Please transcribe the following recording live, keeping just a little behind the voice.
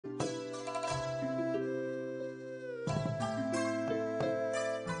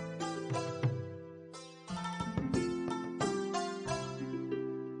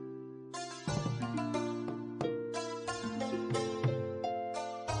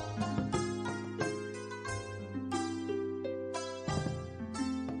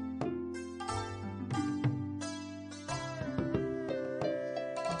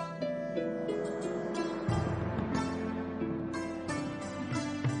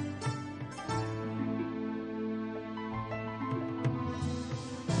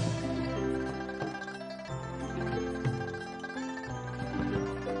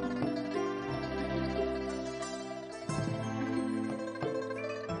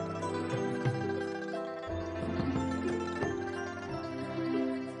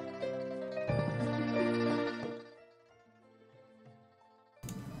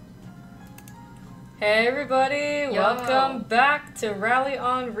Hey everybody, Yo. welcome back to Rally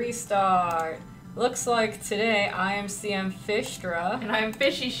on Restart. Looks like today I am CM Fishtra. And I'm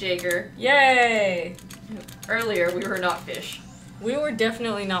Fishy Shaker. Yay! Earlier, we were not fish. We were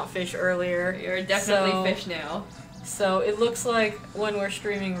definitely not fish earlier. We are definitely fish now. So it looks like when we're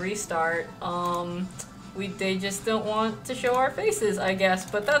streaming Restart, they just don't want to show our faces, I guess,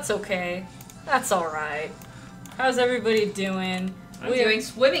 but that's okay. That's alright. How's everybody doing? I'm doing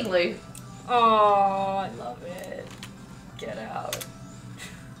swimmingly. Oh, I love it. Get out.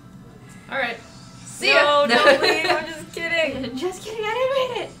 Alright. See ya! No, don't leave, I'm just kidding. Just kidding, I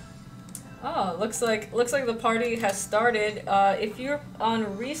didn't mean it! Oh, looks like the party has started. If you're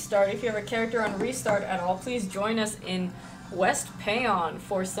on Restart, if you have a character on Restart at all, please join us in West Payon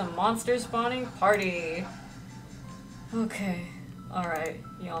for some monster spawning party. Okay. Alright,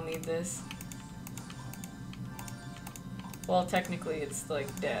 y'all need this. Well, technically it's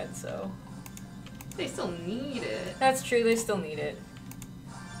like dead, so... They still need it. That's true, they still need it.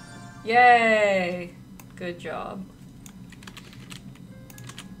 Yay! Good job.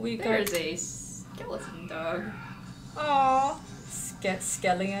 There's a skeleton dog. Aww.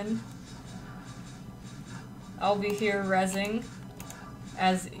 Skellion. I'll be here rezzing,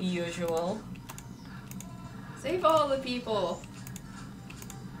 as usual. Save all the people.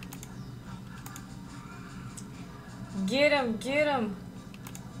 Get him, get him!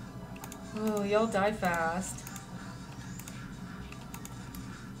 Oh, y'all die fast.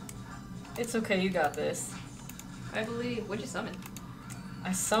 It's okay, you got this. I believe. What'd you summon?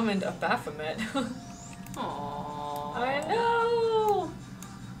 I summoned a Baphomet. Aww. I know!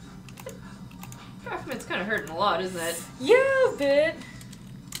 Baphomet's kind of hurting a lot, isn't it? Yeah, a bit.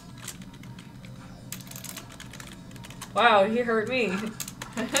 Wow, he hurt me.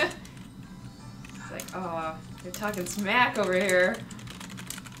 It's like, oh, you're talking smack over here.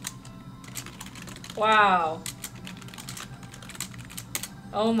 Wow.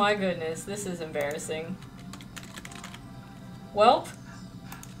 Oh my goodness, this is embarrassing. Welp.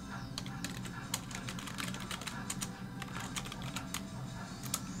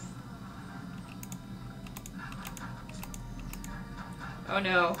 Oh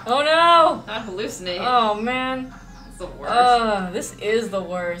no. Oh no! Not hallucinate. Oh man. It's the worst. This is the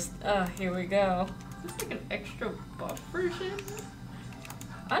worst. Here we go. Is this like an extra buff version?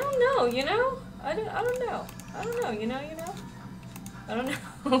 I don't know, you know? I don't know. I don't know, you know? I don't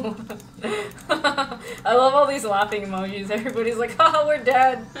know. I love all these laughing emojis. Everybody's like, haha, we're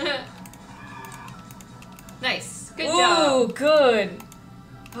dead. Nice. Good Ooh, job. good.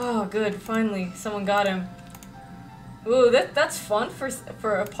 Oh, good. Finally, someone got him. Ooh, that's fun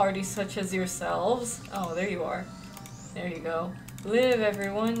for a party such as yourselves. Oh, there you are. There you go. Live,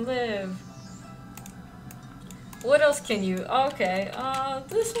 everyone, live. What else can you... Okay,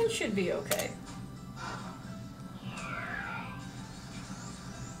 this one should be okay.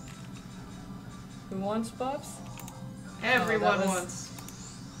 Who wants buffs? Everyone was- wants.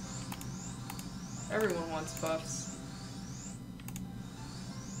 Everyone wants buffs.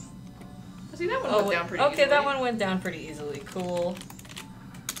 See, that one went down pretty easily. Okay, that one went down pretty easily. Cool.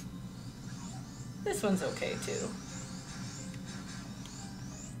 This one's okay, too.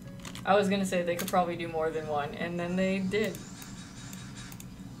 I was gonna say they could probably do more than one, and then they did.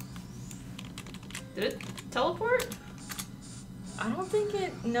 Did it teleport? I don't think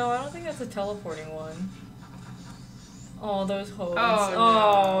it... No, I don't think that's a teleporting one. Oh, those hoes. Oh,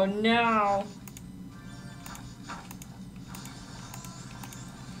 Oh, no.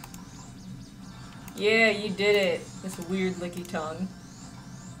 Yeah, you did it. This weird licky tongue.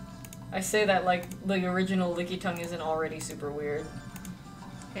 I say that like the original licky tongue isn't already super weird.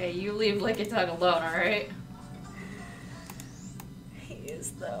 Hey, you leave Lickitung alone, alright? He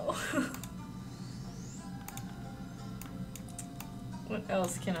is, though. What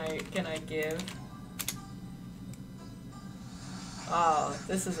else can I give? Oh,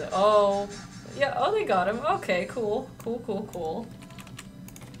 this is it. Oh, yeah. Oh, they got him. Okay, cool, cool, cool, cool.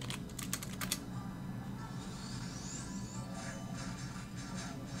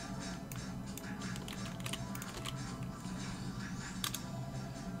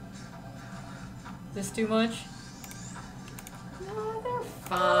 Is this too much? No, they're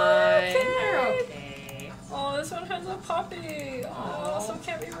fine. Okay. They're okay. Oh, this one has a puppy. Oh, Aw. so it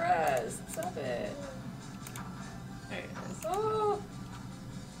can't be rezzed. Stop it. There it is. Oh.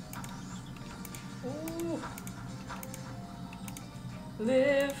 Ooh.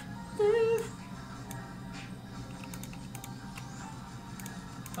 Live, live.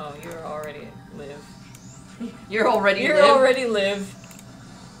 Oh, you're already live. You're already You're live. already live.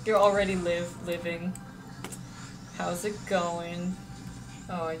 You're already living. How's it going?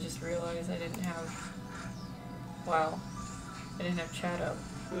 Oh, I just realized I didn't have Wow. I didn't have chat up.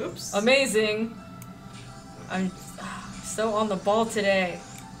 Oops. Amazing! I'm so on the ball today.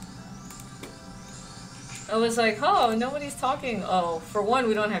 I was like, oh, nobody's talking. Oh, for one,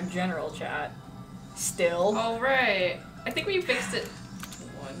 we don't have general chat. Still. All right. I think we fixed it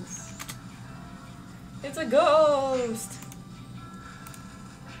once. It's a ghost!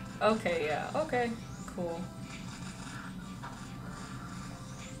 Okay, yeah. Okay. Cool.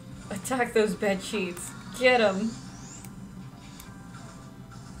 Attack those bed sheets. Get them!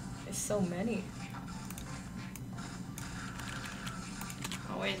 There's so many.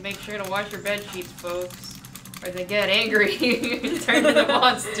 Always make sure to wash your bed sheets, folks, or they get angry and turn into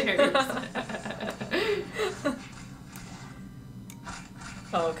monsters.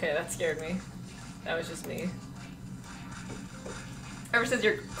 Oh, okay, that scared me. That was just me. Ever since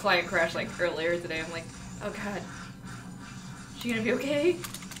your client crashed like earlier today, I'm like, oh god, is she gonna be okay?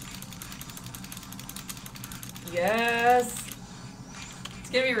 Yes! It's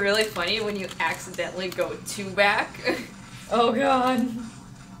gonna be really funny when you accidentally go 2 back. Oh god!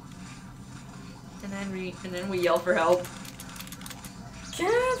 And then we yell for help. Get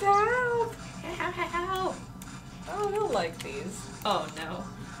help! Help! Oh, I don't like these. Oh no.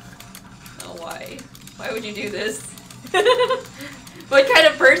 Oh, why? Why would you do this? What kind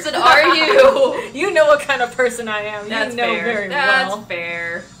of person are you? You know what kind of person I am. That's you know fair. very That's well.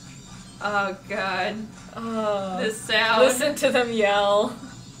 fair. Oh god. Oh, This sound. listen to them yell.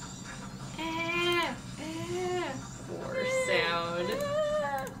 Poor sound.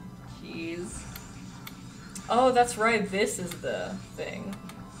 Jeez. Oh, that's right. This is the thing.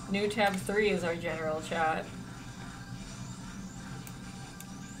 New tab 3 is our general chat.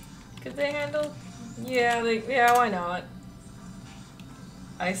 Could they handle? Yeah, yeah, why not?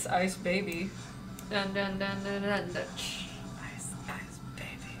 Ice, ice, baby. Dun dun dun dun dun dun. Ice, ice,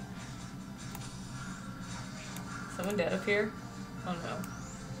 baby. Someone dead up here? Oh no.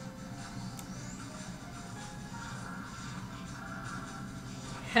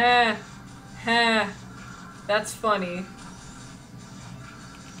 Ha! Ha! That's funny.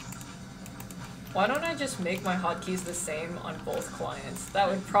 Why don't I just make my hotkeys the same on both clients? That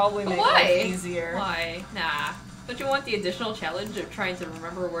would probably make life easier. Why? Nah. Don't you want the additional challenge of trying to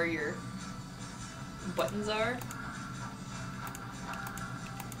remember where your buttons are?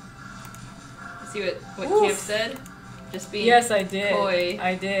 See what Kim said? Just being Yes, I did. coy.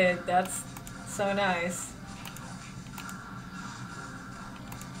 I did. That's so nice.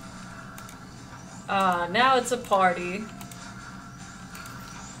 Now it's a party.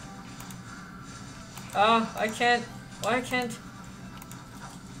 Oh, I can't. Why can't?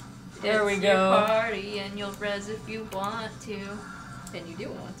 There we It's go. your party and you'll res if you want to. And you do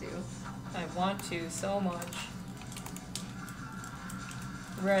want to. I want to so much.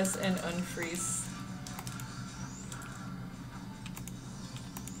 Res and unfreeze.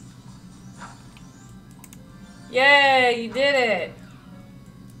 Yay, you did it!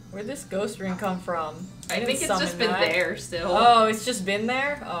 Where'd this ghost ring come from? I didn't think it's just summon been that. there still. Oh, it's just been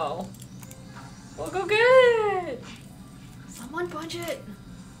there? Oh. Well, go get it! Someone punch it!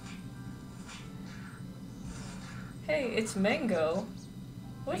 Hey, it's mango.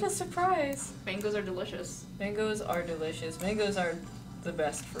 What a surprise. Mangoes are delicious. Mangoes are delicious. Mangoes are the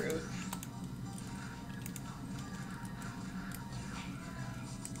best fruit.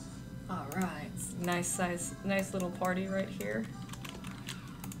 Alright. Nice little party right here.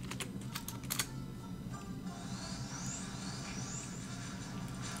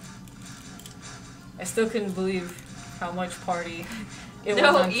 I still couldn't believe how much party it was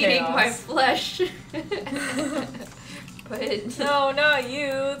on eating Chaos. my flesh. But No, not you,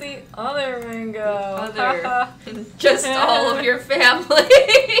 the other mango. other, just all of your family.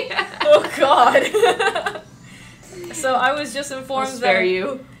 Oh god. So I was just informed I'll spare that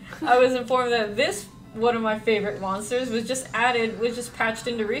you. I was informed that this one of my favorite monsters was just patched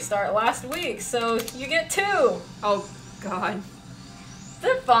into Restart last week. So you get 2. Oh god.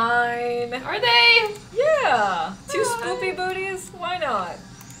 They're fine. Are they? Yeah. 2 Oh, spoopy booties? Why not?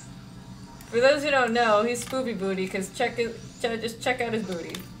 For those who don't know, he's spoopy booty because just check out his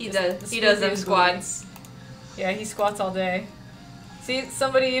booty. He Just does. the He does spoopy them booty. squats. Yeah, he squats all day. See,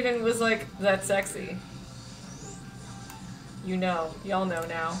 somebody even was like, that's sexy. You know. Y'all know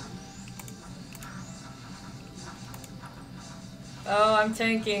now. Oh, I'm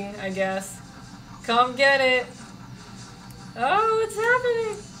tanking, I guess. Come get it. Oh, what's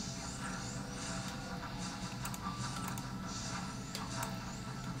happening?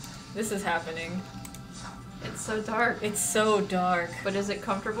 This is happening. It's so dark. It's so dark. But is it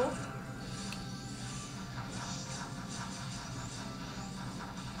comfortable?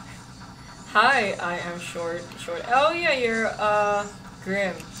 Hi, I am short. Oh yeah, you're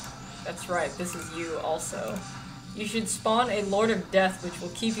Grim. That's right. This is you also. You should spawn a Lord of Death, which will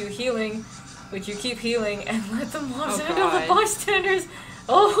keep you healing, which you keep healing, and let the mobs handle the bystanders.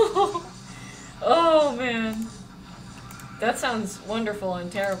 Oh, oh man. That sounds wonderful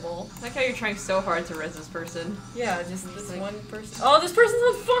and terrible. I like how you're trying so hard to res this person. Yeah, just this like... one person. Oh, this person's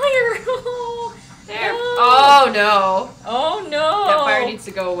on fire! Oh, there. No. Oh no. Oh no. That fire needs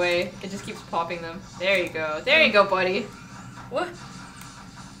to go away. It just keeps popping them. There you go. There you go, buddy. What?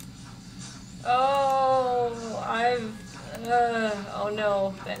 Oh, oh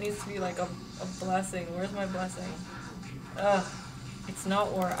no. That needs to be like a blessing. Where's my blessing? It's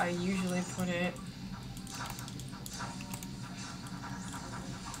not where I usually put it.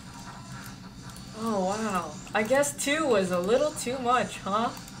 Oh wow. I guess 2 was a little too much, huh?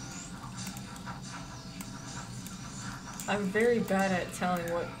 I'm very bad at telling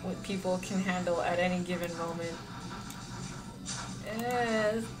what people can handle at any given moment.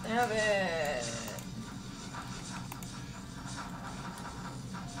 Stop it.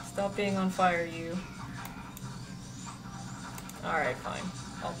 Stop being on fire, you. Alright, fine.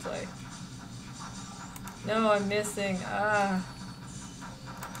 I'll play. No, I'm missing. Ah.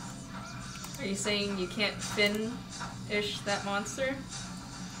 Are you saying you can't fin-ish that monster?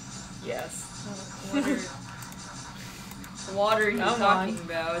 Yes. What are you talking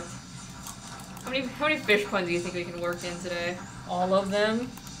about? How many fish puns do you think we can work in today? All of them.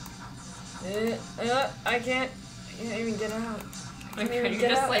 I can't even get out. I can't even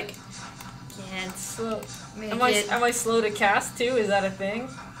get out. Like can't slow. Am I slow to cast too? Is that a thing?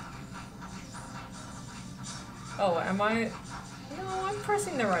 Oh, am I? No, I'm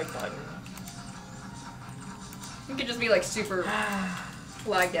pressing the right button. You could just be like super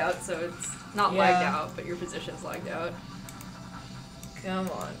lagged out, so it's not lagged out, but your position's lagged out. Come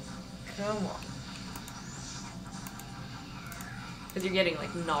on. Come on. Because you're getting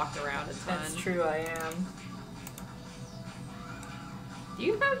like knocked around a ton. That's true, I am. Do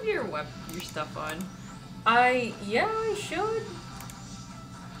you have your stuff on? Yeah, I should.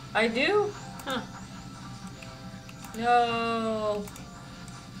 I do? Huh. No.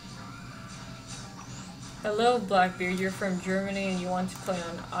 Hello, Blackbeard. You're from Germany and you want to play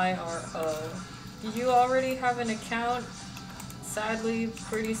on IRO. Did you already have an account? Sadly,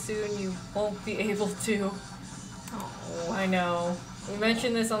 pretty soon you won't be able to. Oh, I know. We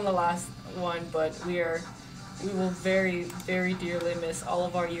mentioned this on the last one, but we will very, very dearly miss all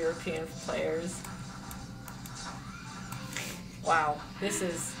of our European players. Wow, this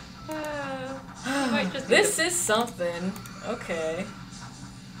is... this is something. Okay.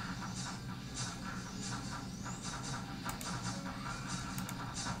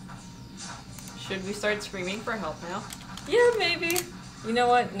 Should we start screaming for help now? Yeah, maybe. You know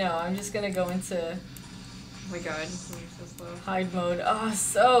what? No, I'm just gonna go into... Oh my god, you're so slow. Hide mode. Oh,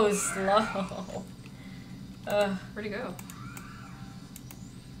 so slow. Where'd he go?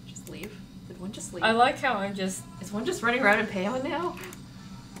 Just leave? Did one just leave? I like how I'm just... Is one just running around in Payon now?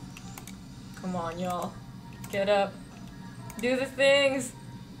 Come on, y'all. Get up. Do the things.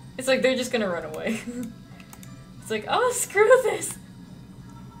 It's like they're just gonna run away. It's like, oh, screw this.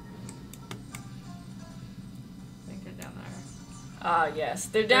 I think they're down there. Ah, yes.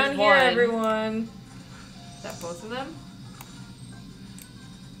 They're down here, one. everyone. Is that both of them?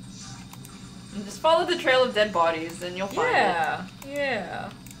 And just follow the trail of dead bodies and you'll find it. Yeah, yeah.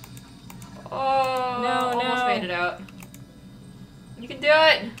 Oh, no, almost made it out. You can do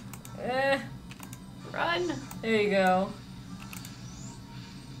it! Run! There you go.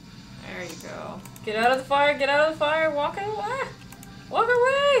 There you go. Get out of the fire, get out of the fire, walk away! Walk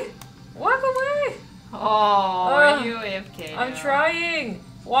away! Walk away! Oh, are you AFK now? I'm trying!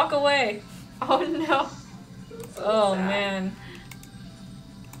 Walk away! Oh no. So oh sad. Man.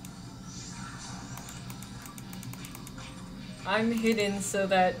 I'm hidden so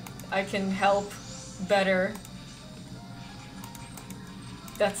that I can help better.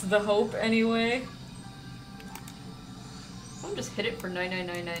 That's the hope anyway. Someone just hit it for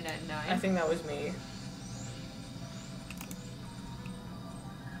 99999. I think that was me.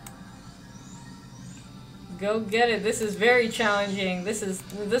 Go get it. This is very challenging. This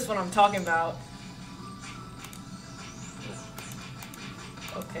one I'm talking about.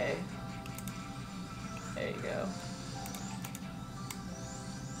 Okay. There you go.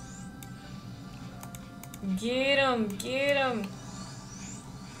 Get him! Get him!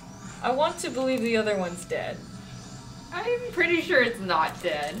 I want to believe the other one's dead. I'm pretty sure it's not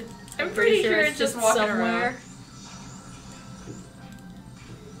dead. I'm pretty sure it's just walking somewhere around.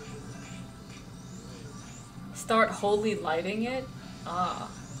 Start holy lighting it? Ah.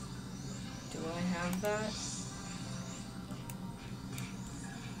 I have that?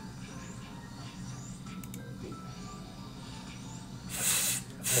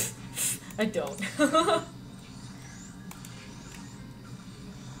 I don't.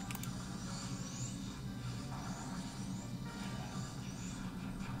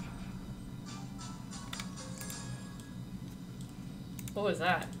 What was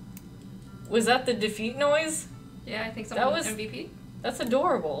that? Was that the defeat noise? Yeah, I think someone That was MVP. That's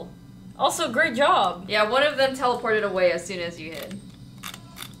adorable. Also, great job. Yeah, one of them teleported away as soon as you hid.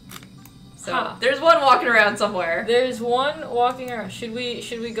 So Huh. there's one walking around somewhere. There's one walking around. Should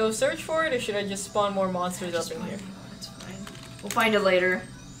we go search for it, or should I just spawn more monsters up in here? It's fine. We'll find it later.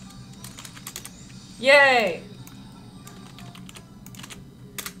 Yay!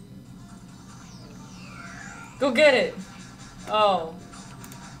 Go get it. Oh.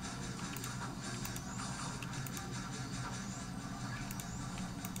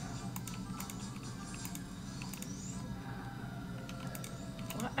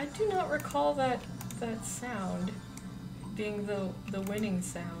 I do not recall that sound being the winning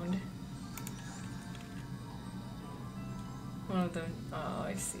sound. One of them. Oh,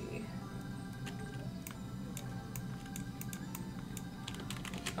 I see.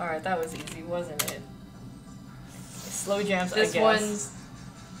 All right, that was easy, wasn't it? Slow jams. This I guess. one's.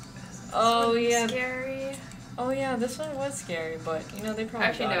 Oh yeah. Scary. Oh yeah, this one was scary, but you know they probably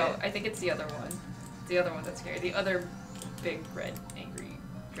Actually got no, it. I think it's the other one. The other one that's scary. The other big red angry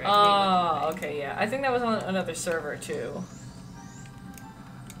dragon. Oh, okay, yeah. I think that was on another server too.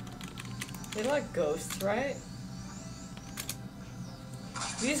 They like ghosts, right?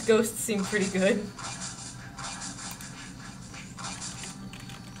 These ghosts seem pretty good.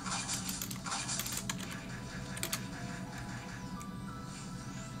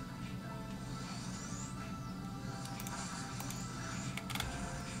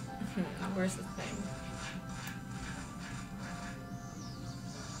 Where's the thing?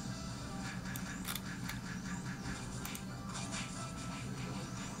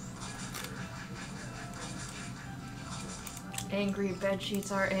 Angry bed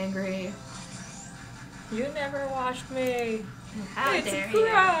sheets are angry. You never washed me. How it's dare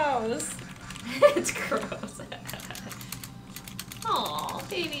gross. you? It's gross. Aw,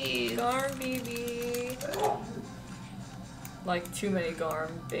 babies. Garm baby. Like too many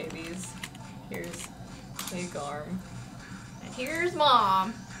Garm babies. Here's a Garm. And here's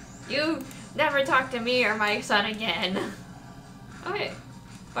Mom. You never talk to me or my son again. Okay.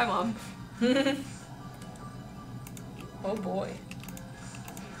 Bye, Mom. Oh boy.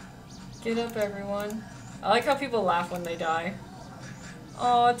 Get up, everyone. I like how people laugh when they die.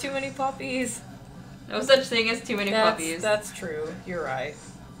 Aw, too many puppies. No such thing as too many puppies. That's true. You're right.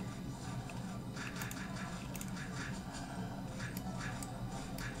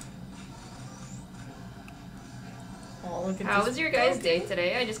 Oh, look at How this was your guys' puppy. day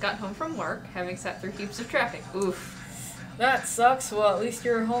today? I just got home from work, having sat through heaps of traffic. Oof. That sucks. Well, at least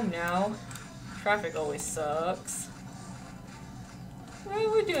you're home now. Traffic always sucks.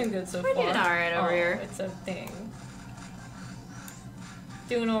 Well, we're doing good so far. We're doing alright over here. It's a thing.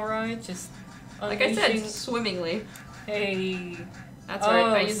 Doing alright, just Like I said, unleashing- swimmingly. Hey. That's right,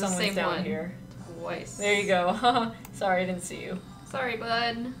 I Oh, used the someone's same down one. here. Twice. There you go. Sorry, I didn't see you. Sorry,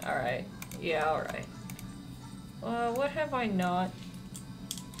 bud. Alright. Yeah, alright. What have I not?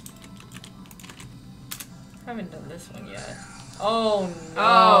 Haven't done this one yet. Oh no.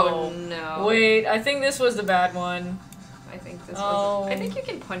 Oh no. Wait, I think this was the bad one. I think this Oh. was. I think you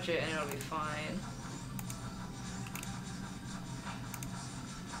can punch it and it'll be fine.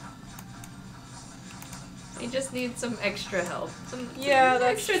 You just need some extra help. Some That's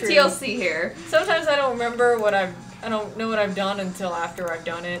extra true. TLC here. Sometimes I don't remember I don't know what I've done until after I've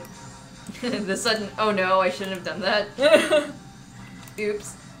done it. The sudden, oh no, I shouldn't have done that.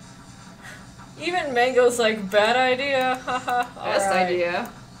 Oops. Even Mango's like, bad idea. Haha. Best Alright.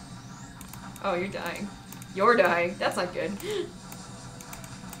 idea. Oh, you're dying. You're dying. That's not good.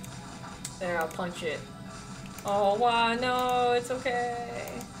 There, I'll punch it. Oh, wow, no, it's okay.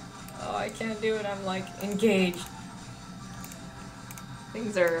 Oh, I can't do it. I'm like engaged.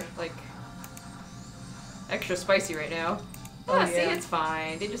 Things are like extra spicy right now. Oh, Ah, see, yeah. it's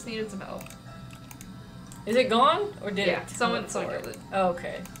fine. They just needed some help. Is it gone? Or did Yeah, it? someone look for killed it. Oh,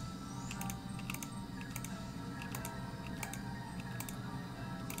 okay.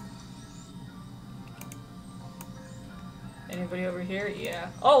 Anybody over here? Yeah.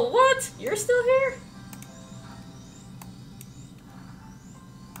 Oh, what? You're still here?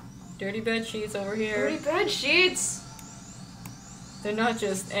 Dirty bed sheets over here. Dirty bed sheets. They're not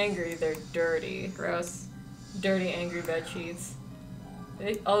just angry, they're dirty. Gross. Dirty, angry bed sheets.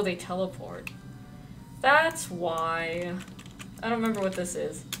 Oh, they teleport. That's why. I don't remember what this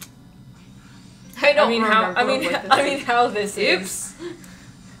is. I don't remember how. what this I is. mean how this Oops. is.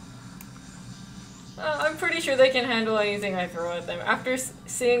 I'm pretty sure they can handle anything I throw at them. After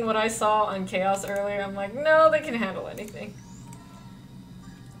seeing what I saw on Chaos earlier, I'm like, no, they can handle anything.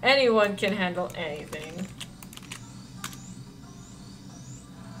 Anyone can handle anything.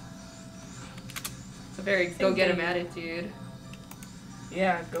 It's a very go-get-em attitude.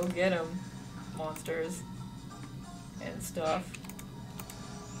 Yeah, go get 'em, monsters. And stuff.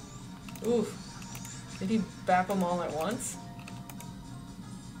 Oof. Did he bap them all at once?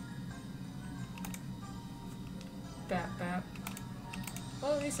 Bap, bap.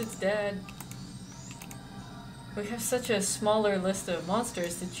 Well, at least it's dead. We have such a smaller list of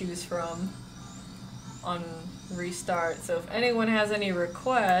monsters to choose from on restart, so if anyone has any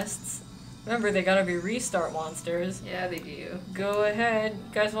requests, remember they gotta be restart monsters. Yeah, they do. Go ahead.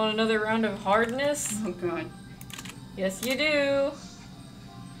 You guys want another round of hardness? Oh god. Yes, you do.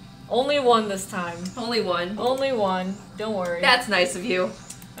 Only one this time. Only one. Only one. Don't worry. That's nice of you.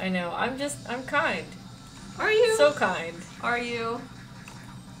 I know. I'm kind. Are you? So kind. Are you?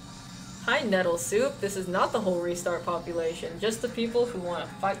 Hi, Nettle Soup. This is not the whole restart population. Just the people who want to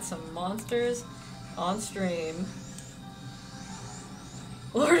fight some monsters on stream.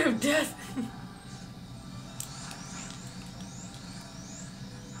 Lord of Death.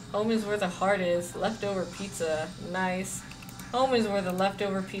 Home is where the heart is. Leftover pizza. Nice. Home is where the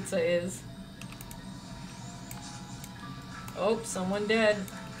leftover pizza is. Oh, someone dead.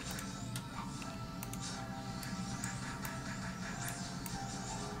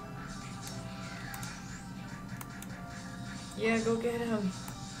 Yeah, go get him.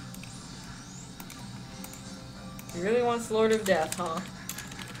 He really wants Lord of Death, huh?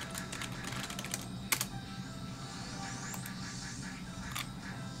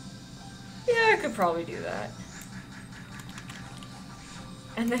 Yeah, I could probably do that.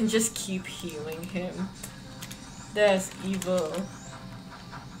 And then just keep healing him. That's evil.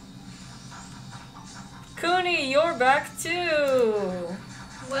 Cooney, you're back too!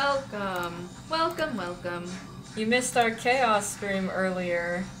 Welcome. Welcome, welcome. You missed our Chaos stream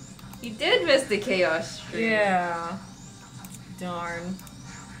earlier. You did miss the Chaos stream. Yeah. Darn.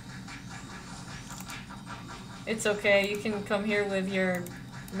 It's okay, you can come here with your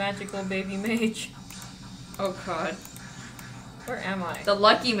magical baby mage. Oh god. Where am I? The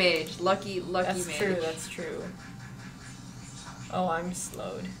lucky mage. Lucky That's mage. true, that's true. Oh, I'm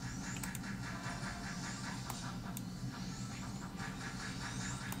slowed.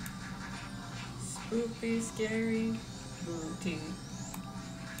 Spooky, scary, booty.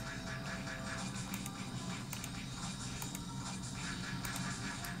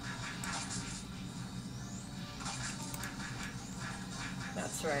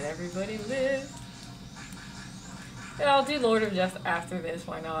 That's right, everybody live. Yeah, I'll do Lord of Death after this,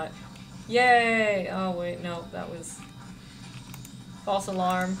 why not? Yay! Oh wait, no, that was... false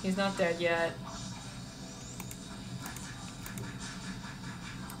alarm. He's not dead yet.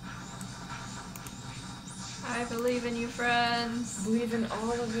 I believe in you, friends. Believe in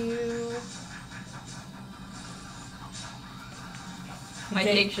all of you. My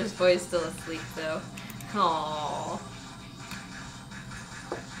Okay. anxious boy is still asleep, though. Aww.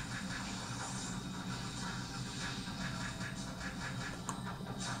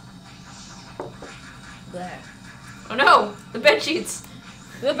 Bleh. Oh no! The bed sheets!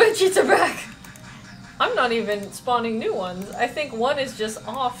 The bedsheets are back! I'm not even spawning new ones. I think one is just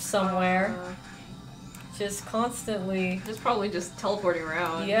off somewhere. Just constantly... Just probably just teleporting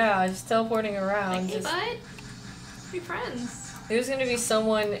around. Yeah, just teleporting around. Like, hey, just... bud. Be friends. There's gonna be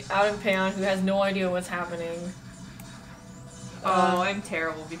someone out in Payon who has no idea what's happening. Oh, I'm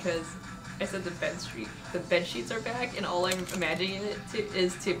terrible because I said the bed sheets are back, and all I'm imagining it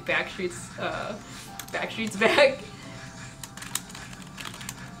is to Backstreet's back.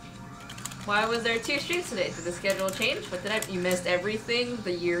 Why was there 2 streams today? Did the schedule change? What did you missed everything?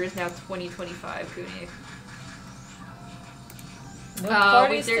 The year is now 2025, Cooney. No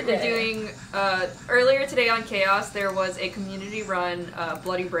parties We're today. doing earlier today on Chaos. There was a community-run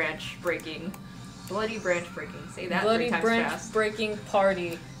Bloody Branch breaking. Say that Bloody 3 times Branch fast. breaking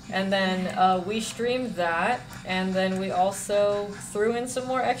party. And then we streamed that, and then we also threw in some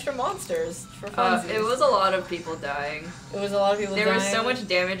more extra monsters for funsies. It was a lot of people dying. It was a lot of people There dying. was so much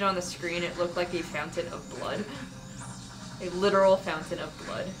damage on the screen. It looked like a fountain of blood. A literal fountain of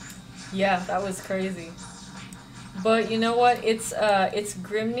blood. Yeah, that was crazy. But you know what? It's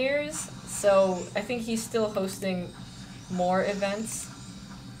Grimnir's, so I think he's still hosting more events.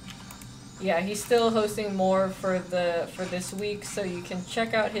 Yeah, he's still hosting more for this week, so you can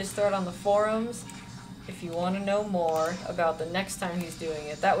check out his thread on the forums if you want to know more about the next time he's doing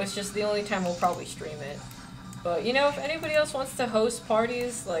it. That was just the only time we'll probably stream it. But, you know, if anybody else wants to host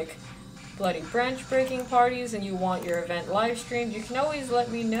parties, like bloody branch breaking parties, and you want your event live streamed, you can always let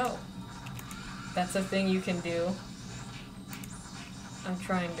me know. That's a thing you can do. I'm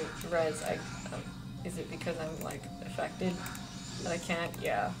trying to res. Is it because I'm, like, affected that I can't?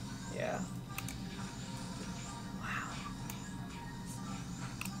 Yeah. Yeah. Wow.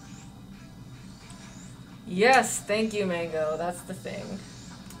 Yes, thank you, Mango. That's the thing.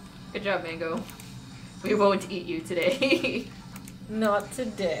 Good job, Mango. We won't eat you today. Not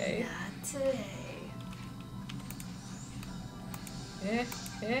today. Not today.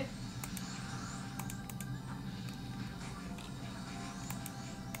 Eh.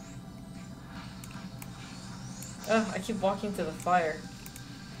 Oh, I keep walking to the fire.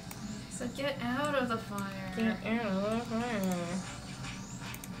 So get out of the fire. Get out of the fire.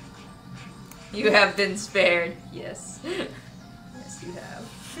 You have been spared. Yes. Yes, you have.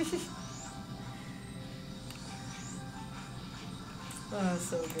 Oh, that's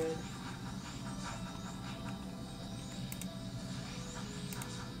so good.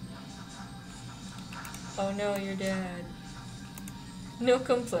 Oh no, you're dead. No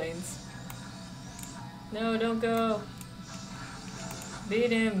complaints. No, don't go.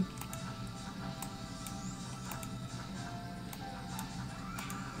 Beat him.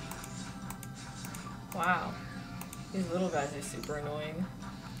 Wow. These little guys are super annoying.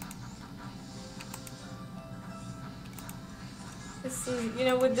 This is, you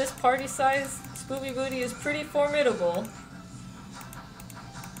know, with this party size, Spoopy Booty is pretty formidable.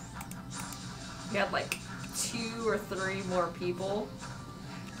 We got like 2 or 3 more people.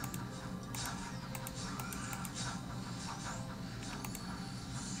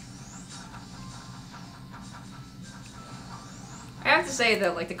 I have to say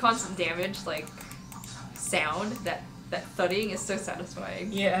that, like, the constant damage, like, sound, that thudding is so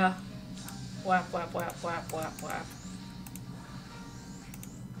satisfying. Yeah. Whap, whap, whap, whap, whap, whap.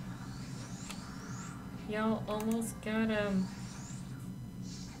 Y'all almost got him.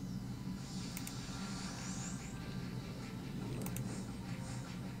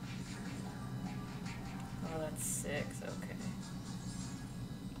 Oh, that's 6, okay.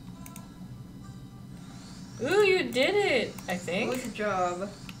 Ooh, you did it, I think. Good job.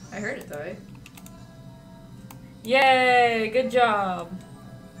 I heard it though. Yay, good job.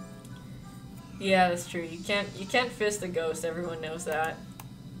 Yeah, that's true. You can't fist a ghost, everyone knows that.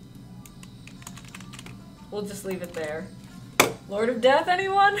 We'll just leave it there. Lord of Death,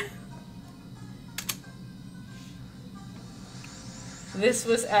 anyone? This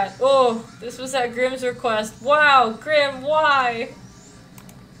was at Grimm's request. Wow, Grimm, why?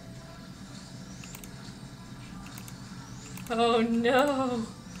 Oh no.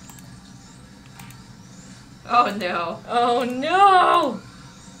 Oh no. Oh no!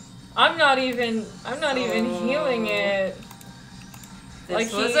 I'm not even healing it.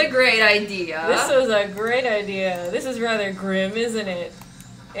 This was a great idea. This was a great idea. This is rather grim, isn't it?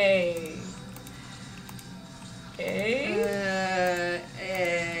 A.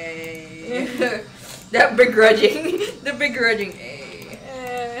 That begrudging. The begrudging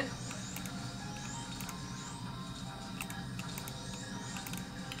A.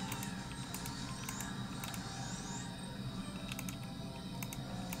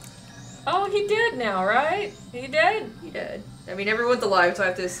 Oh, he did now, right? He did? He did. I mean, everyone's alive, so I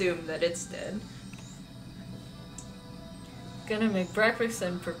have to assume that it's dead. Gonna make breakfast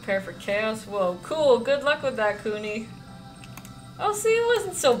and prepare for chaos. Whoa, cool. Good luck with that, Cooney. Oh, see, it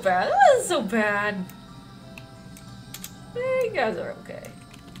wasn't so bad. It wasn't so bad. You guys are okay.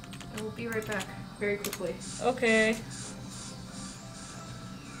 I will be right back very quickly. Okay.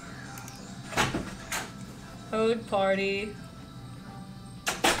 Hode party.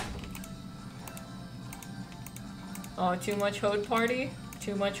 Oh, too much Hode party?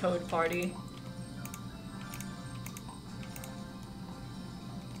 Too much Hode party.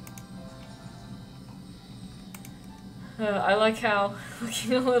 I like how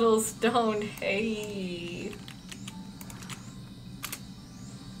looking a little stoned. Hey.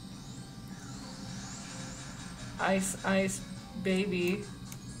 Ice, ice, baby.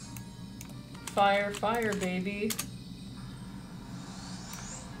 Fire, fire, baby.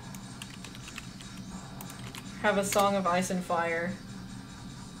 Have a song of ice and fire.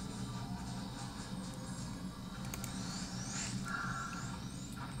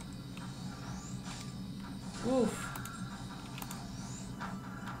 Oof.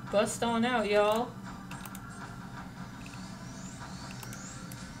 Bust on out, y'all.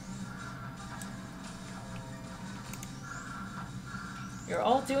 You're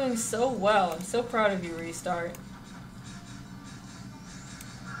all doing so well. I'm so proud of you, Restart.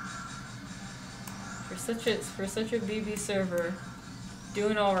 For such a BB server,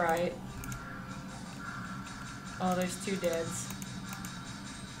 doing all right. Oh, there's 2 deads.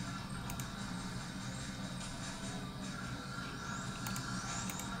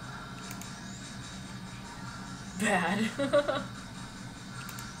 Bad.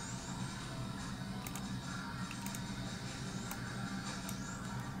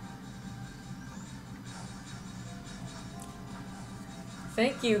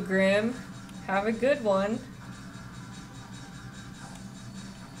 Thank you, Grim. Have a good one.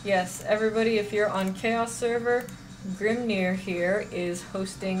 Yes, everybody, if you're on Chaos server, Grimnir here is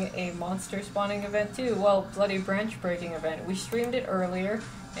hosting a monster spawning event too. Well, bloody branch breaking event. We streamed it earlier,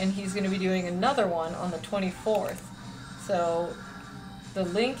 and he's going to be doing another one on the 24th. So, the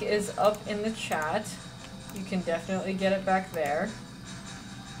link is up in the chat. You can definitely get it back there.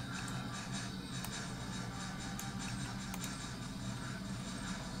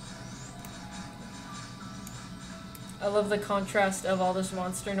 I love the contrast of all this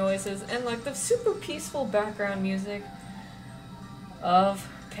monster noises and like the super peaceful background music of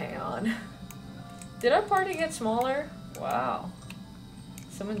Payon. Did our party get smaller? Wow.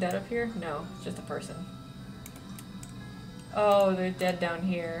 Someone dead up here? No, it's just a person. Oh, they're dead down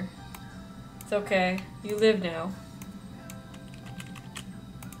here. It's okay. You live now.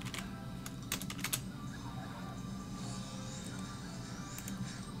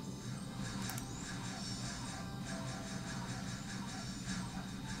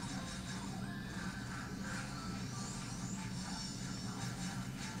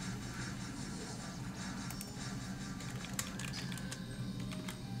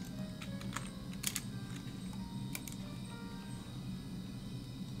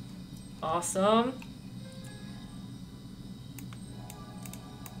 Awesome.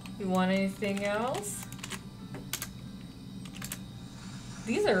 You want anything else?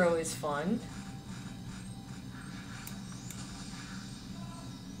 These are always fun.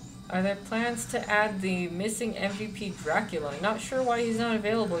 Are there plans to add the missing MVP Dracula? Not sure why he's not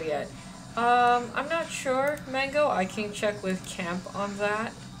available yet. I'm not sure, Mango. I can check with Camp on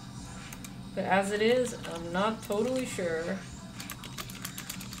that. But as it is, I'm not totally sure.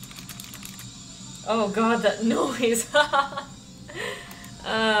 Oh god, that noise!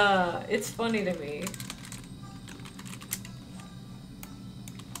 It's funny to me.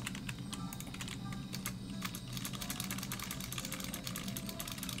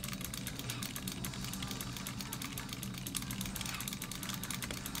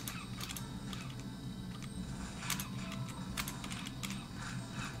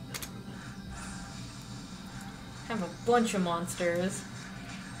 Have a bunch of monsters.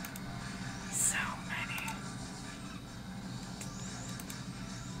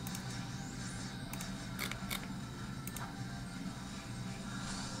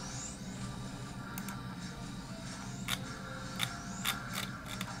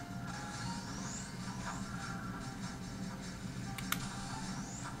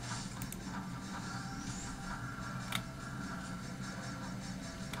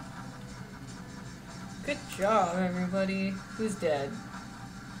 Good job, everybody. Who's dead?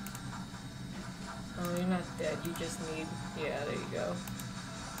 Oh, you're not dead. You just need... Yeah, there you go.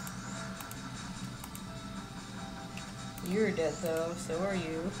 You're dead, though. So are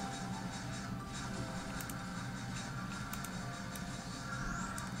you.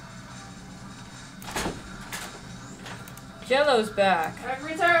 Jello's back. I've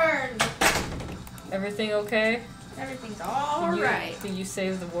returned! Everything okay? Everything's alright. Did you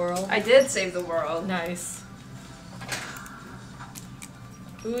save the world? I did save the world. Nice.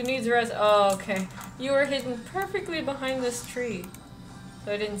 Who needs rest? Oh, okay. You were hidden perfectly behind this tree,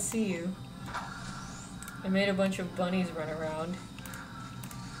 so I didn't see you. I made a bunch of bunnies run around.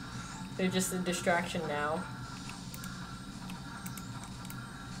 They're just a distraction now.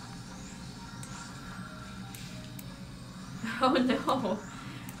 Oh no.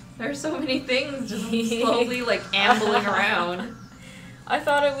 There's so many things just slowly like ambling around. I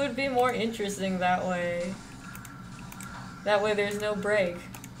thought it would be more interesting that way. That way there's no break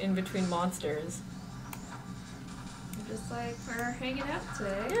in between monsters. Just like we're hanging out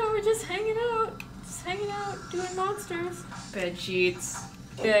today. Yeah, we're just hanging out. Just hanging out, doing monsters. Bed sheets.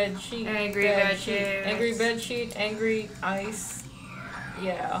 Bed sheet. Angry bed sheet. Angry bed sheet. Angry ice.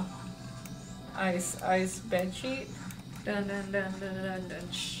 Yeah. Ice bed sheet. Dun dun dun dun dun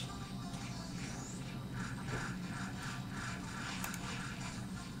dun. Shh.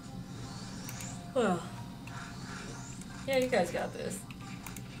 Well. Yeah, you guys got this.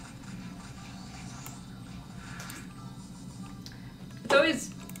 It's always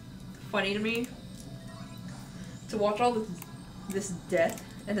funny to me to watch all this death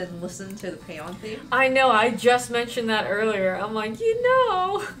and then listen to the Payon theme. I know, I just mentioned that earlier. I'm like, you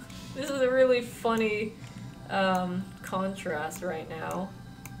know, this is a really funny contrast right now.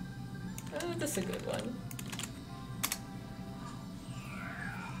 This is a good one.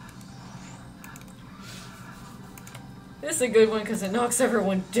 This is a good one because it knocks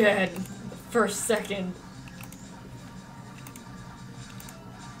everyone dead the first second.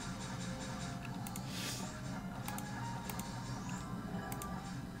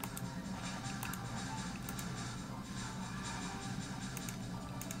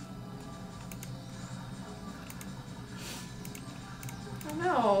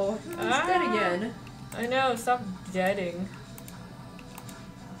 Oh no, he's dead again. I know, stop deading.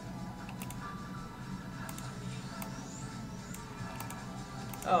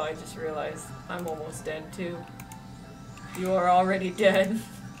 Oh, I just realized I'm almost dead too. You are already dead.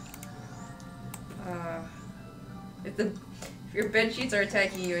 If your bed sheets are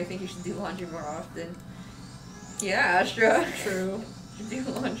attacking you, I think you should do laundry more often. Yeah, Astra. True. You should do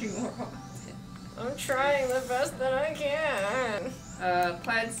laundry more often. I'm trying the best that I can.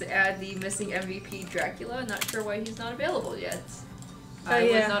 Plans to add the missing MVP Dracula. Not sure why he's not available yet. I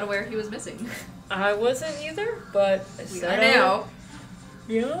yeah. was not aware he was missing. I wasn't either, but We are now.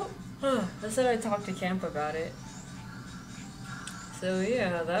 Yeah. I said I'd talk to Camp about it. So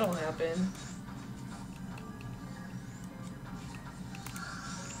yeah, that'll happen.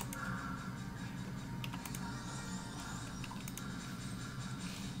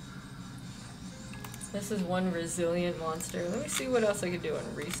 This is one resilient monster. Let me see what else I could do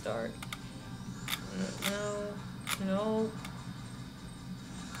on restart. No.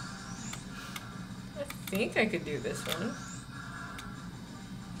 I think I could do this one.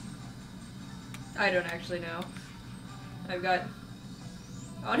 I don't actually know. I've got...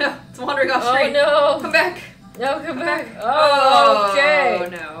 Oh no, it's wandering off screen. Oh no! Come back! No, come back! back. Oh, okay! Oh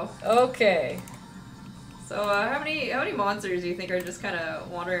no. Okay. So, how many monsters do you think are just kind of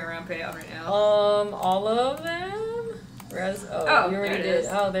wandering around Payon right now? All of them? Res? Oh, you already did.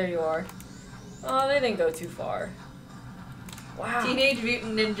 Oh, there you are. Oh, they didn't go too far. Wow. Teenage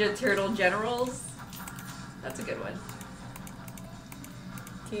Mutant Ninja Turtle Generals? That's a good one.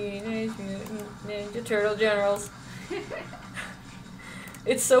 Teenage Mutant Ninja Turtle Generals.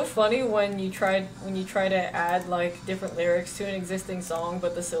 It's so funny when you try to add like different lyrics to an existing song,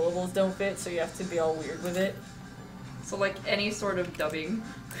 but the syllables don't fit, so you have to be all weird with it. So like any sort of dubbing.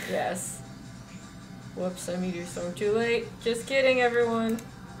 Yes. Whoops, I Meteor Storm too late. Just kidding, everyone.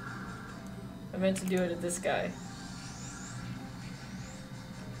 I meant to do it at this guy.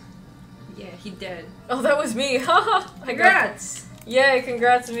 Yeah, he dead. Oh, that was me. Haha. Congrats. Yay,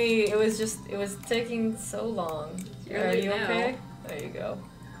 congrats me. It was taking so long. Are you now. okay? There you go.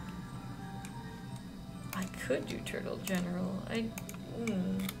 I could do Turtle General. I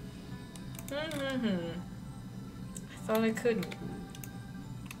thought I couldn't.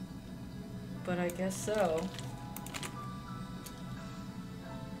 But I guess so.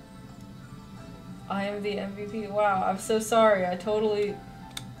 I am the MVP. Wow, I'm so sorry. I totally...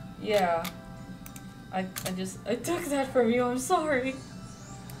 Yeah. I took that from you. I'm sorry.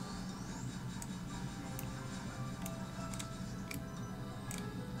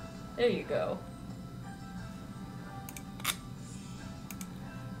 There you go.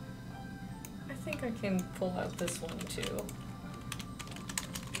 I think I can pull out this one too.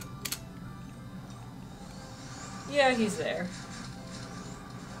 Yeah, he's there.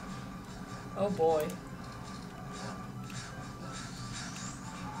 Oh boy.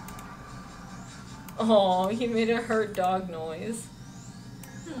 Oh, he made a hurt dog noise.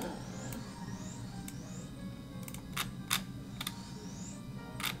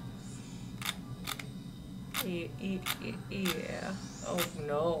 Yeah. Oh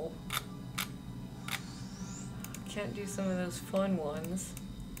no. Can't do some of those fun ones.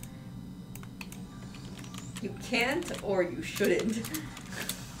 You can't or you shouldn't.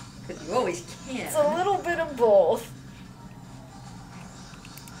 Because you always can. It's a little bit of both.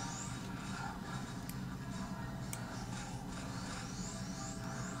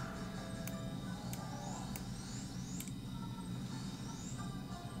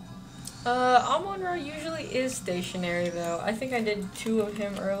 Amon-Ra usually is stationary though. I think I did 2 of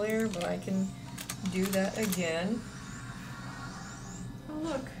him earlier, but I can do that again. Oh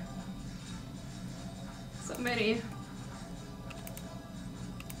look. So many.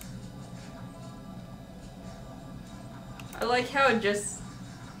 I like how it just...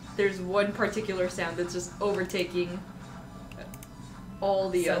 There's one particular sound that's just overtaking all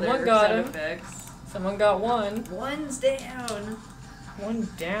the other sound effects. Someone got one. One's down. One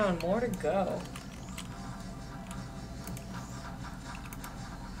down, more to go.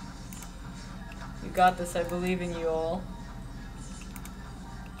 You got this, I believe in you all.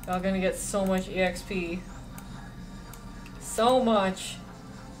 Y'all gonna get so much EXP. So much.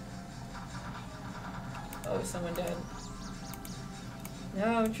 Oh, someone dead. No,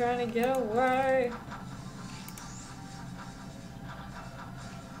 I'm trying to get away.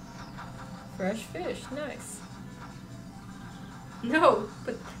 Fresh fish, nice. No,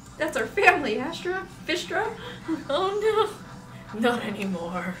 but that's our family, Astra? Fishtra? Oh no, not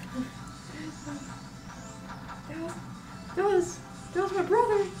anymore. That was my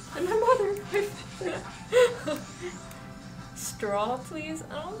brother and my mother. Straw, please?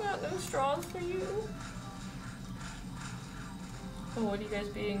 I don't got no straws for you. Oh, what are you guys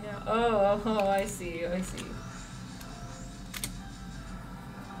beating now? Oh, I see, I see.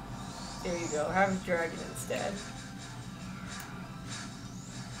 There you go, have a dragon instead.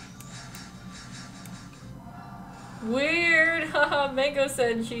 Weird! Haha, Mango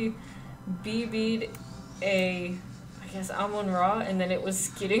said she BB'd a, I guess, Amon Ra, and then it was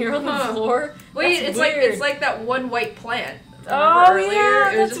skidding around the floor. Wait, That's it's like that one white plant. Oh, earlier?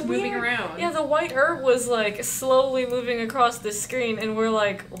 yeah, It was that's just weird. moving around. Yeah, the white herb was like slowly moving across the screen, and we're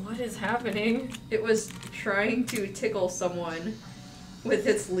like, what is happening? It was trying to tickle someone with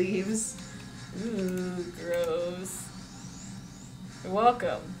its leaves. Ooh, gross. You're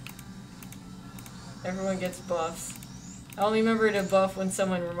welcome. Everyone gets buffs. I only remember to buff when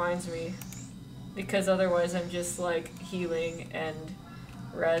someone reminds me, because otherwise I'm just like healing and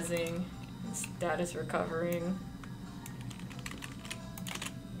rezzing, and status recovering.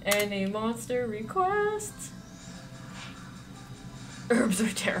 Any monster requests? Herbs are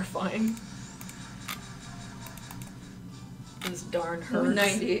terrifying. These darn herbs.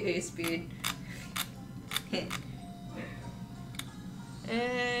 98 A speed.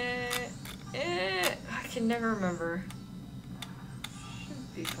 I can never remember.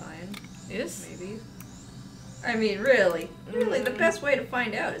 Should be fine. Is? Maybe. I mean, really, the best way to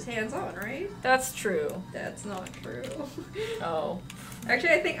find out is hands-on, right? That's true. That's not true. Oh.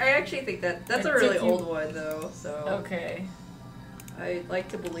 Actually, I actually think that's a really old one, though. So. Okay. I'd like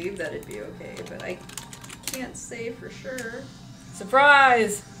to believe that it'd be okay, but I can't say for sure.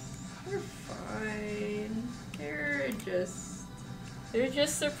 Surprise! They're fine. They're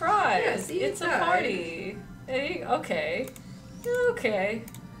just surprised. Yeah, see, it's a died. party. Hey, okay. Okay.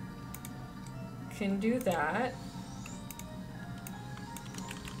 Can do that.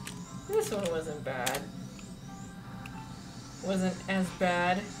 This one wasn't bad. Wasn't as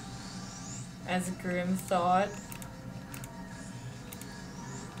bad as Grim thought.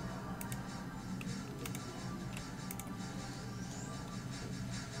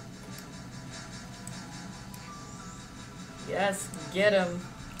 Yes, get him.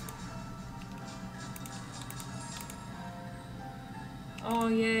 Oh,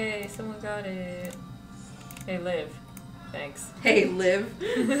 yay, someone got it. Hey, Liv. Thanks. Hey, Liv.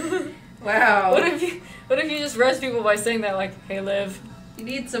 Wow. What if you just res people by saying that, like, hey, Liv. You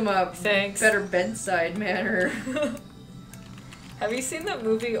need some Thanks. better bedside manner. Have you seen that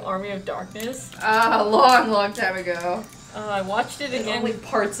movie Army of Darkness? A long time ago. I watched it again. Only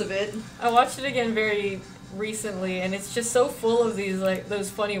parts of it. I watched it again very recently, and it's just so full of these, like, those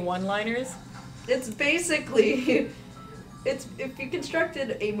funny one-liners. It's basically, it's if you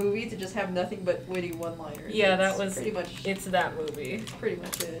constructed a movie to just have nothing but witty one-liners. Yeah, that was pretty much. It's that movie. Pretty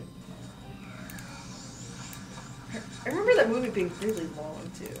much it. I remember that movie being really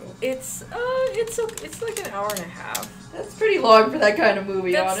long too. It's like an hour and a half. That's pretty long for that kind of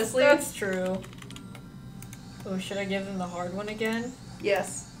movie, honestly. That's true. Oh, should I give them the hard one again?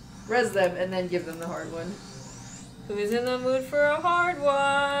 Yes. Res them and then give them the hard one. Who's in the mood for a hard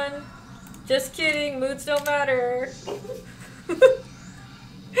one? Just kidding, moods don't matter.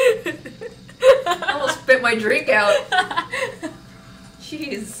 I almost spit my drink out.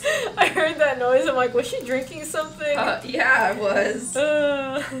 Jeez. I heard that noise. I'm like, was she drinking something? Yeah, I was.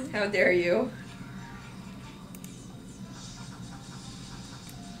 How dare you?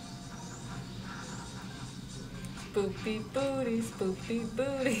 Spoopy booty, spoopy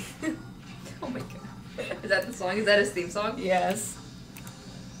booty. Oh my god. Is that the song? Is that his theme song? Yes.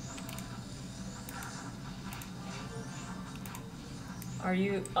 Are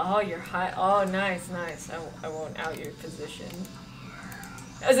you? Oh, you're high. Oh, nice, nice. I won't out your position.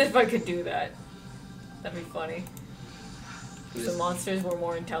 As if I could do that. That'd be funny. If the monsters were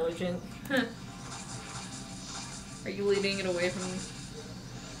more intelligent. Are you leading it away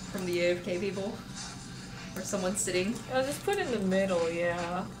from the AFK people? Or someone sitting? I'll just put in the middle,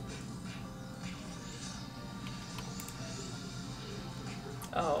 yeah.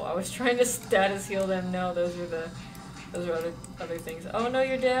 I was trying to status heal them. No, those were other things. Oh no,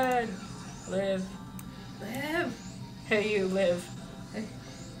 you're dead. Live. Live. Hey, you live.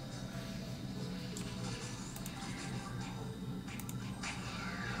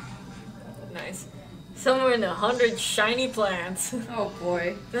 Nice. Somewhere in 100 shiny plants. Oh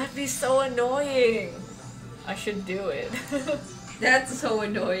boy. That'd be so annoying. I should do it. That's so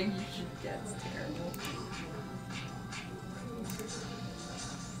annoying. You should. That's terrible.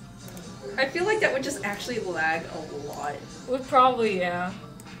 I feel like that would just actually lag a lot. Would probably, yeah.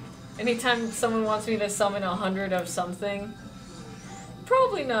 Anytime someone wants me to summon 100 of something,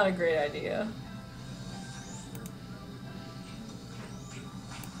 probably not a great idea.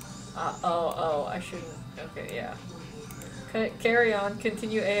 Oh, I shouldn't. Okay, yeah. Carry on,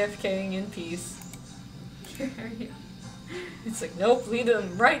 continue AFKing in peace. It's like, nope, lead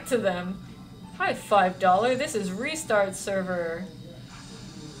them right to them. Hi, $5, this is Restart server.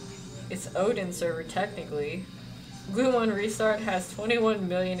 It's Odin server, technically. Glue 1 Restart has 21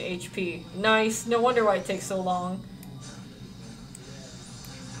 million HP. Nice, no wonder why it takes so long.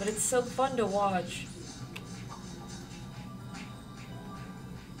 But it's so fun to watch.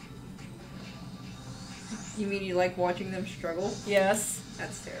 You mean you like watching them struggle? Yes.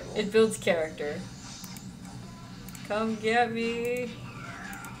 That's terrible. It builds character. Come get me.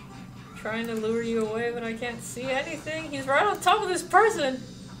 Trying to lure you away, but I can't see anything. He's right on top of this person.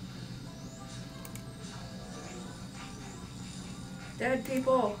 Dead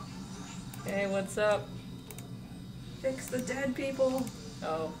people. Hey, what's up? Fix the dead people.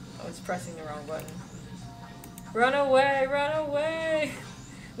 Oh, I was pressing the wrong button. Run away, run away.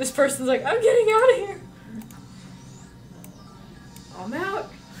 This person's like, I'm getting out of here. I'm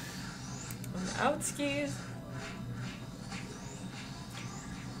out. I'm out skis.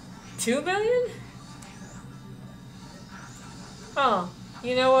 2 million? Oh,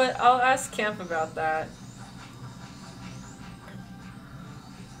 you know what? I'll ask Camp about that.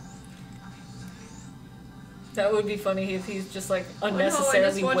 That would be funny if he's just like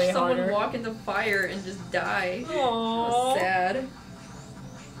unnecessarily I way just watched harder. someone walk in the fire and just die. Aww. That was sad.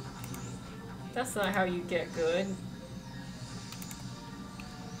 That's not how you get good.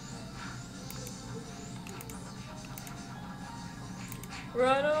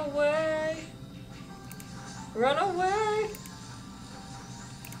 Run away! Run away!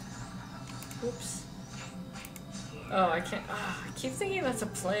 Oops. Oh, I can't. I keep thinking that's a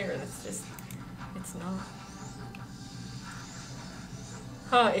player. That's just. It's not.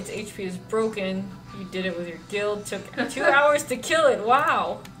 Huh, its HP is broken. You did it with your guild. Took 2 hours to kill it.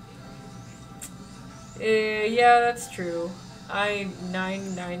 Wow! Yeah, that's true. I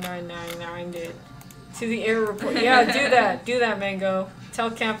 99999 it. To the error report. Yeah, do that. Do that, Mango. Tell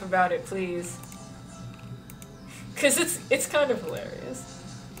Camp about it, please. Cause it's kind of hilarious.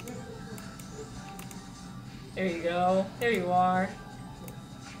 There you go. There you are.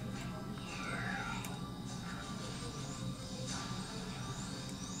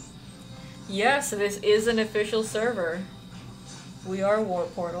 Yeah, so this is an official server. We are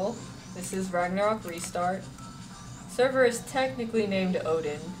Warpportal. This is Ragnarok Restart. Server is technically named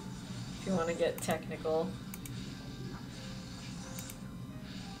Odin, if you want to get technical.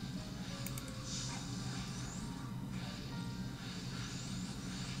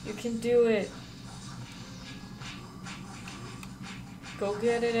 You can do it. Go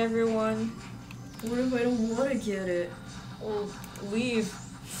get it, everyone. What if I don't want to get it? Well, leave.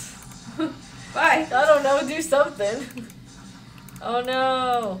 Bye. I don't know, do something. Oh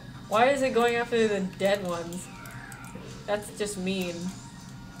no. Why is it going after the dead ones? That's just mean.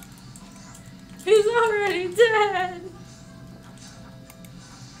 He's already dead!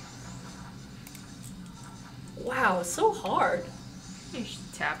 Wow, it's so hard. You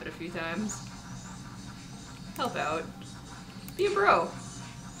should tap it a few times. Help out. Be a bro.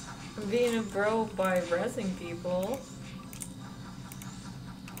 I'm being a bro by rezzing people.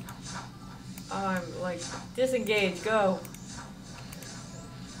 I'm like, disengage, go.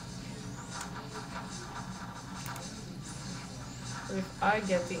 If I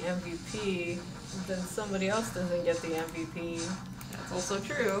get the MVP, then somebody else doesn't get the MVP. That's also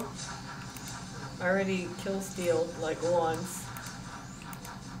true. I already kill-stealed like once.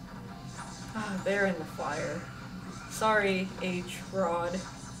 Ah, they're in the fire. Sorry, H-Rod.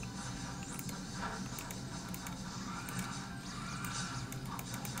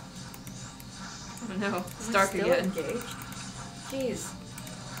 Oh no, it's dark Still again. Engaged? Jeez.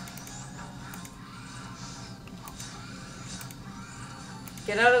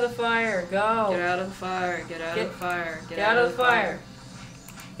 Get out of the fire, go! Get out of the fire, get out of the fire, Get out of the fire!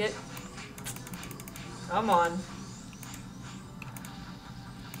 Get... Come on.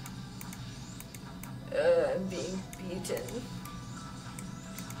 I'm being beaten.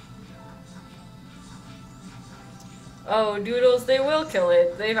 Oh, Doodles, they will kill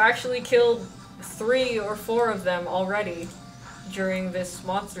it. They've actually killed 3 or 4 of them already during this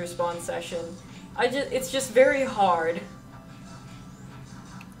monster spawn session. It's just very hard.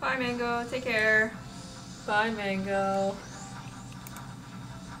 Bye, Mango. Take care. Bye, Mango.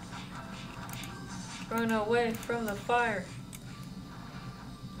 Run away from the fire.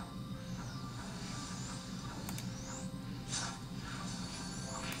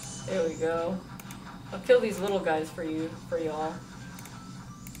 There we go. I'll kill these little guys for y'all.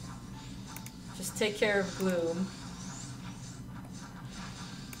 Just take care of Gloom.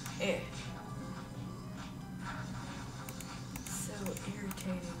 Eh. So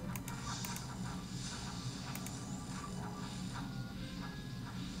irritating.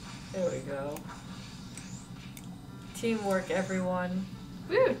 There we go. Teamwork, everyone.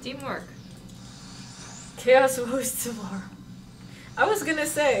 Woo, teamwork. Chaos Woes tomorrow. I was gonna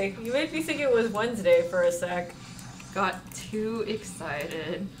say, you made me think it was Wednesday for a sec. Got too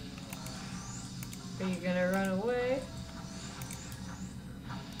excited. Are you gonna run away?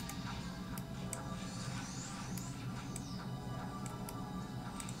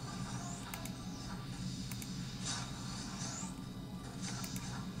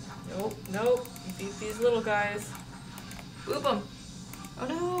 Nope, nope. You beat these little guys. Boop him. Oh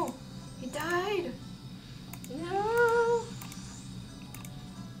no! He died! No!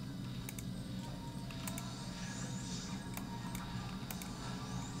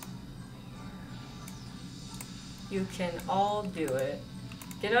 You can all do it.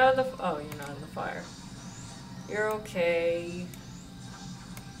 Get out of the... Oh, you're not in the fire. You're okay.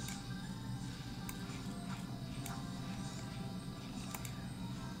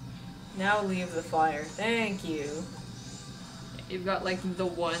 Now leave the fire. Thank you. You've got like the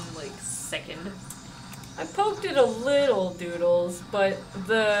one like second. I poked it a little, Doodles, but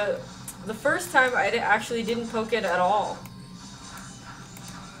the first time I actually didn't poke it at all.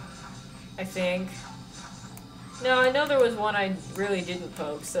 I think. No, I know there was one I really didn't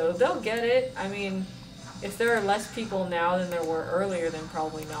poke, so they'll get it. I mean, if there are less people now than there were earlier, then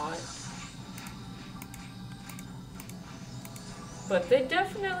probably not. But they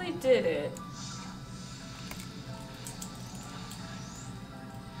definitely did it.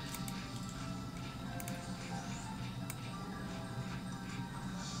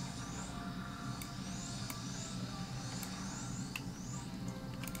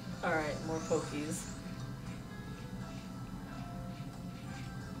 Alright, more pokies.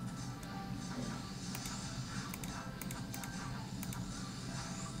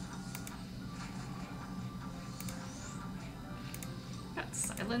 Got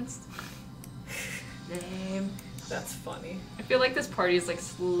silenced. Lame. That's funny. I feel like this party is like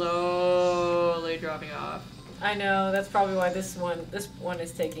slowly dropping off. I know, that's probably why this one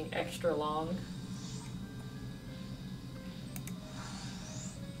is taking extra long.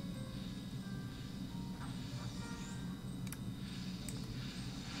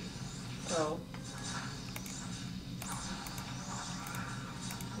 Oh.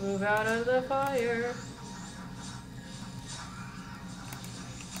 Move out of the fire.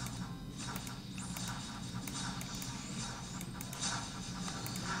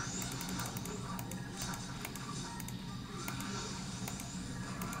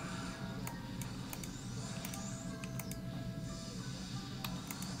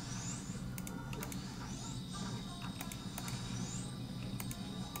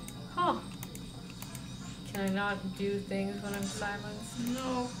 Huh. Can I not do things when I'm silenced?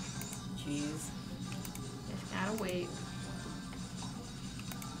 No. Jeez. Just gotta wait.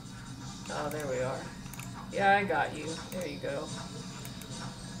 Oh, there we are. Yeah, I got you. There you go.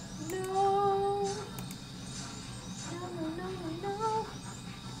 No. No.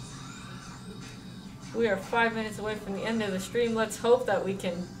 We are 5 minutes away from the end of the stream. Let's hope that we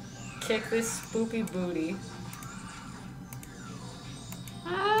can kick this spoopy booty.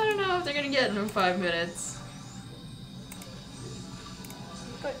 I don't know if they're gonna get in 5 minutes.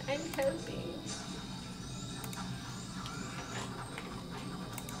 But I'm hoping.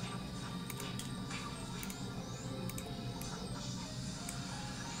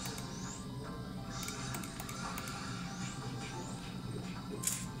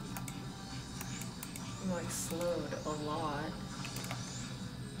 I'm like slowed a lot.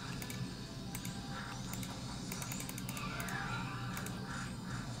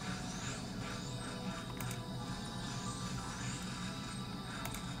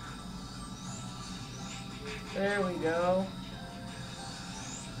 There we go.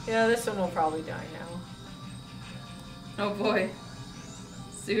 Yeah, this one will probably die now. Oh boy.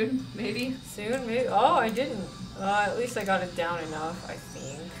 Soon, maybe. Soon, maybe. Oh, I didn't. At least I got it down enough, I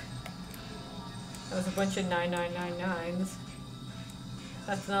think. That was a bunch of 9999s.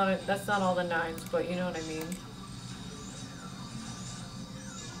 That's not all the nines, but you know what I mean.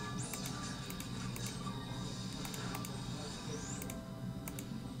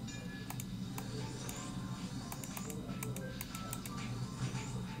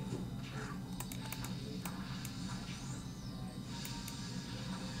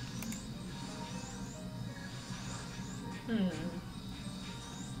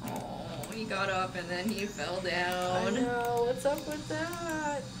 Oh, he got up and then he fell down. I know, what's up with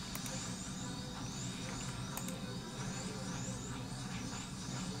that?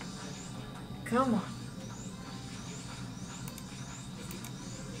 Come on.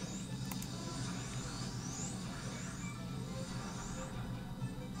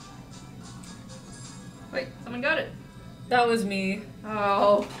 Wait, someone got it. That was me.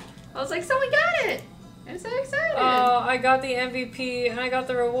 Oh. I was like, someone got it! I'm so excited! Oh, I got the MVP and I got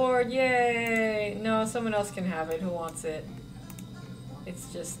the reward. Yay! No, someone else can have it. Who wants it?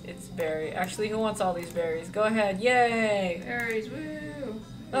 It's berry. Actually, who wants all these berries? Go ahead. Yay! Berries, woo!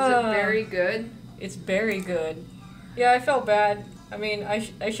 Is it very good? It's very good. Yeah, I felt bad. I mean, I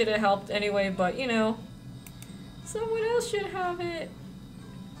should have helped anyway, but you know, someone else should have it.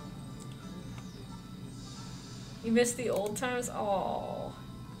 You missed the old times? Oh.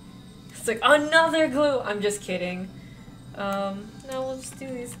 It's like, another glue! I'm just kidding. No, we'll just do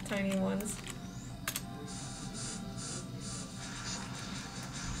these tiny ones.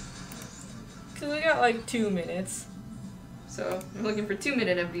 Because we got like 2 minutes. So, I'm looking for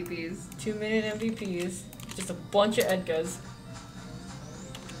 2-minute MVPs. 2-minute MVPs. Just a bunch of Edgas.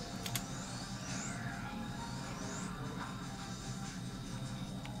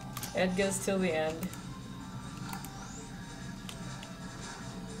 Edgas till the end.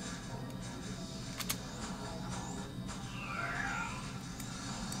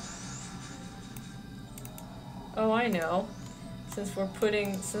 Oh, I know. Since we're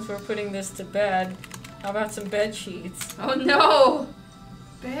putting this to bed, how about some bed sheets? Oh no!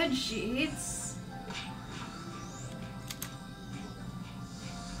 Bed sheets?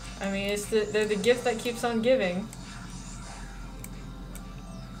 I mean, they're the gift that keeps on giving.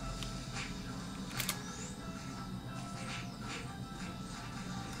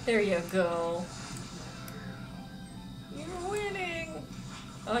 There you go. You're winning!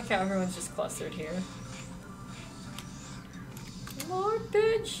 I like how everyone's just clustered here. More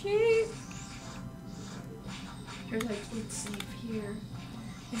bed sheet! You're like, it's safe here.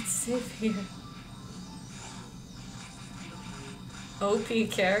 It's safe here. OP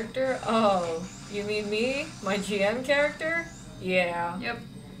character? Oh, you mean me? My GM character? Yeah. Yep.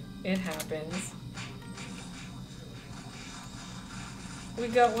 It happens. We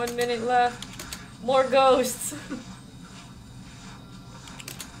got 1 minute left. More ghosts!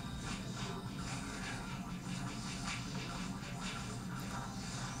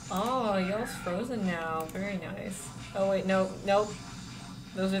 Oh, y'all's frozen now. Very nice. Oh wait, no, nope.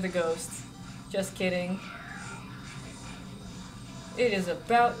 Those are the ghosts. Just kidding. It is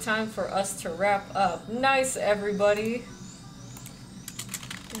about time for us to wrap up. Nice, everybody!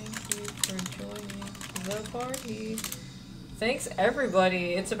 Thank you for joining the party. Thanks,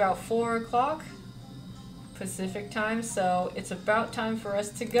 everybody. It's about 4 o'clock Pacific time, so it's about time for us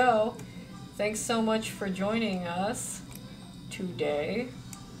to go. Thanks so much for joining us today.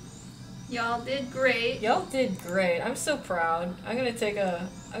 Y'all did great. Y'all did great. I'm so proud. I'm gonna take a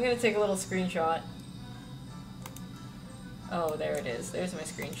little screenshot. Oh, there it is. There's my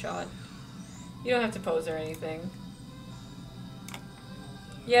screenshot. You don't have to pose or anything.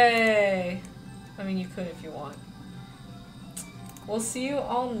 Yay! I mean, you could if you want. We'll see you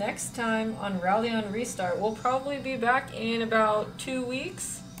all next time on Rally on Restart. We'll probably be back in about 2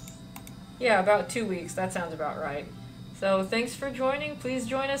 weeks. Yeah, about 2 weeks. That sounds about right. So thanks for joining. Please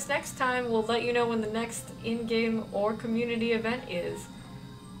join us next time. We'll let you know when the next in-game or community event is.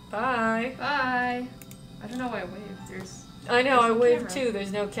 Bye. Bye. I don't know why I waved. I know, I no waved camera. too.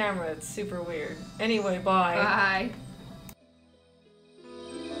 There's no camera. It's super weird. Anyway, bye. Bye.